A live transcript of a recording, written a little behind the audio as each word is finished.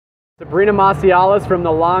Sabrina Massialas from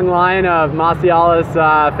the long line of Massialas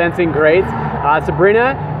fencing greats.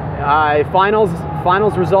 Sabrina,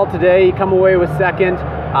 finals result today. You come away with second.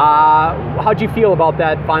 How'd you feel about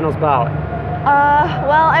that finals bout?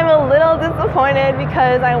 Well, I'm a little disappointed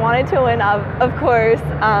because I wanted to win, of course,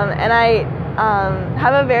 and I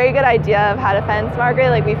have a very good idea of how to fence Margaret.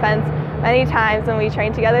 Like, we fence many times when we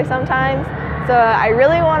train together sometimes. So I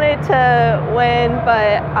really wanted to win,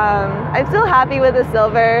 but I'm still happy with the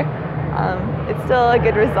silver. It's still a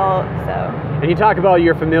good result. So. And you talk about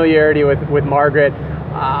your familiarity with Margaret.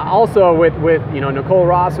 Also with Nicole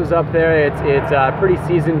Ross was up there. It's a pretty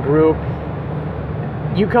seasoned group.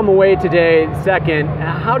 You come away today second.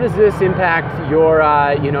 How does this impact your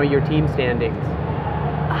your team standings?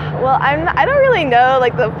 Well, I don't really know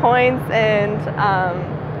like the points and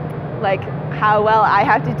like how well I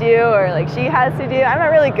have to do or like she has to do. I'm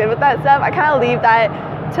not really good with that stuff. I kind of leave that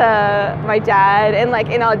to my dad. And like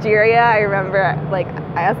in Algeria, I remember like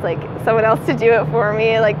I asked like someone else to do it for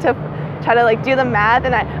me, like to try to like do the math,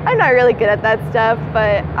 and I'm not really good at that stuff,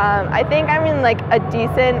 but I think I'm in like a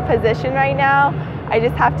decent position right now. I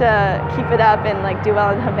just have to keep it up and like do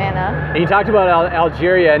well in Havana. And you talked about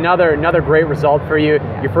Algeria, another great result for you,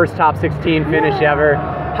 yeah. Your first top 16 finish ever.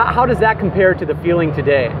 How does that compare to the feeling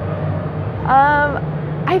today?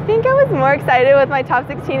 I think I was more excited with my top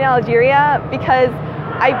 16 in Algeria because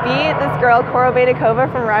I beat this girl, Korobeinikova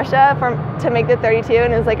from Russia, to make the 32,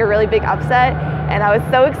 and it was like a really big upset. And I was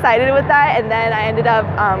so excited with that, and then I ended up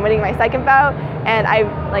winning my second bout, and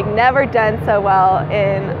I've like never done so well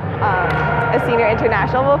in a senior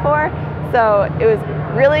international before. So it was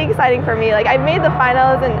really exciting for me. Like, I made the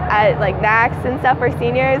finals and at like NACs and stuff for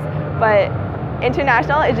seniors, but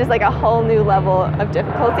international is just like a whole new level of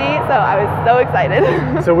difficulty, so I was so excited.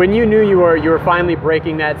 So when you knew you were finally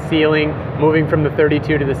breaking that ceiling, moving from the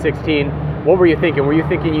 32 to the 16, what were you thinking? Were you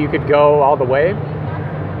thinking you could go all the way?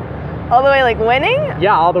 All the way, like winning?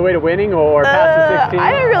 Yeah, all the way to winning or past the 16?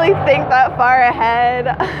 I didn't really think that far ahead.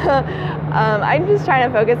 I'm just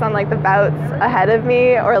trying to focus on like the bouts ahead of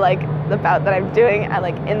me or like the bout that I'm doing at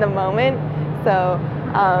like in the moment. So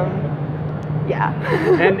yeah.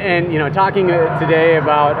 and talking today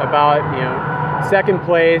about second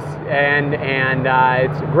place and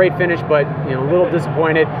it's a great finish, but a little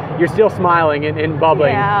disappointed. You're still smiling and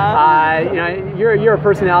bubbling. Yeah. You're a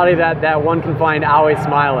personality that one can find always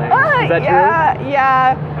smiling. Is that true?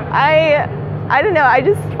 Yeah. I don't know. I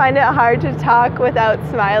just find it hard to talk without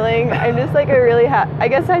smiling. I'm just like I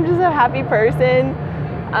guess I'm just a happy person.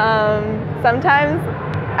 Sometimes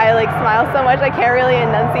I like smile so much I can't really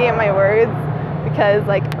enunciate my words, because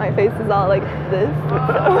like my face is all like this.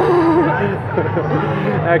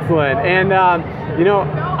 Excellent. And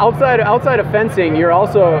outside of fencing, you're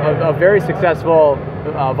also a very successful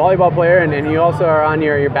volleyball player, and you also are on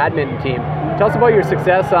your badminton team. Tell us about your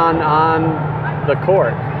success on the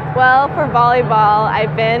court. Well, for volleyball,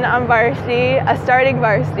 I've been on varsity, a starting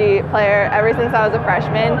varsity player ever since I was a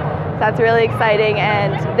freshman. So that's really exciting.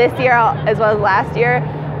 And this year, as well as last year,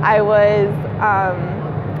 I was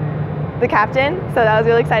the captain, so that was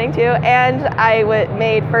really exciting too. And I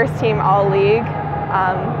made first team all-league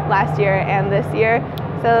last year and this year,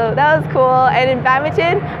 so that was cool. And in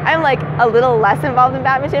badminton, I'm like a little less involved in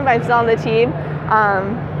badminton, but I'm still on the team.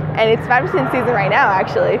 And it's badminton season right now,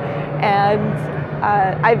 actually. And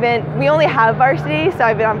we only have varsity, so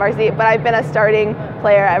I've been on varsity, but I've been a starting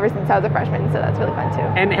player ever since I was a freshman, so that's really fun too.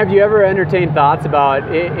 And have you ever entertained thoughts about,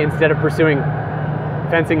 instead of pursuing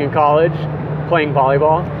fencing in college, playing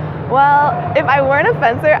volleyball? Well, if I weren't a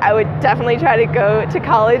fencer, I would definitely try to go to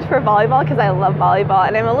college for volleyball because I love volleyball,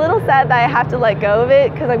 and I'm a little sad that I have to let go of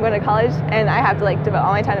it because I'm going to college and I have to like devote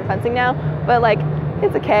all my time to fencing now, but like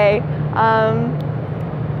it's okay.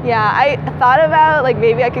 Yeah, I thought about like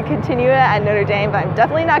maybe I could continue it at Notre Dame, but I'm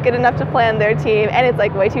definitely not good enough to play on their team, and it's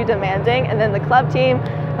like way too demanding. And then the club team,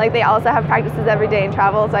 like they also have practices every day and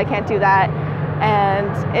travel, so I can't do that. And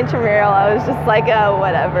intramural, I was just like, oh,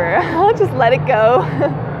 whatever, I'll just let it go.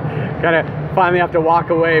 Kind of finally have to walk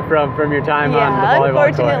away from your time on the volleyball court. Yeah,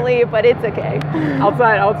 unfortunately, but it's okay.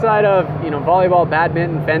 outside of volleyball,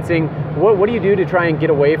 badminton, fencing, what do you do to try and get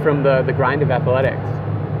away from the grind of athletics?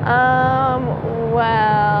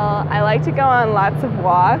 Well, I like to go on lots of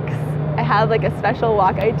walks. I have like a special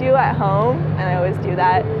walk I do at home, and I always do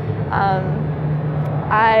that.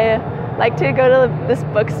 I like to go to this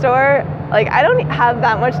bookstore. Like, I don't have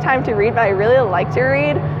that much time to read, but I really like to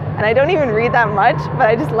read. And I don't even read that much, but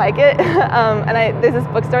I just like it. And there's this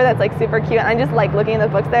bookstore that's like super cute, and I just like looking at the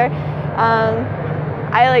books there.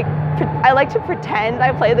 I like to pretend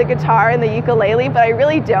I play the guitar and the ukulele, but I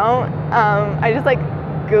really don't. I just like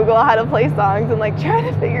Google how to play songs and like try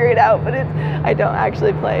to figure it out, but I don't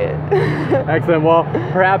actually play it. Excellent. Well,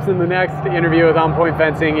 perhaps in the next interview with On Point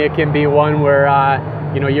Fencing, it can be one where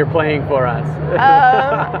you're playing for us.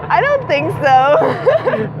 I don't think so.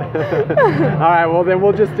 All right. Well, then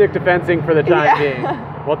we'll just stick to fencing for the time being.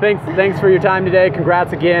 Well, thanks for your time today.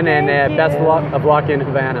 Congrats again, and best of luck in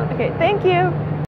Havana. Okay. Thank you.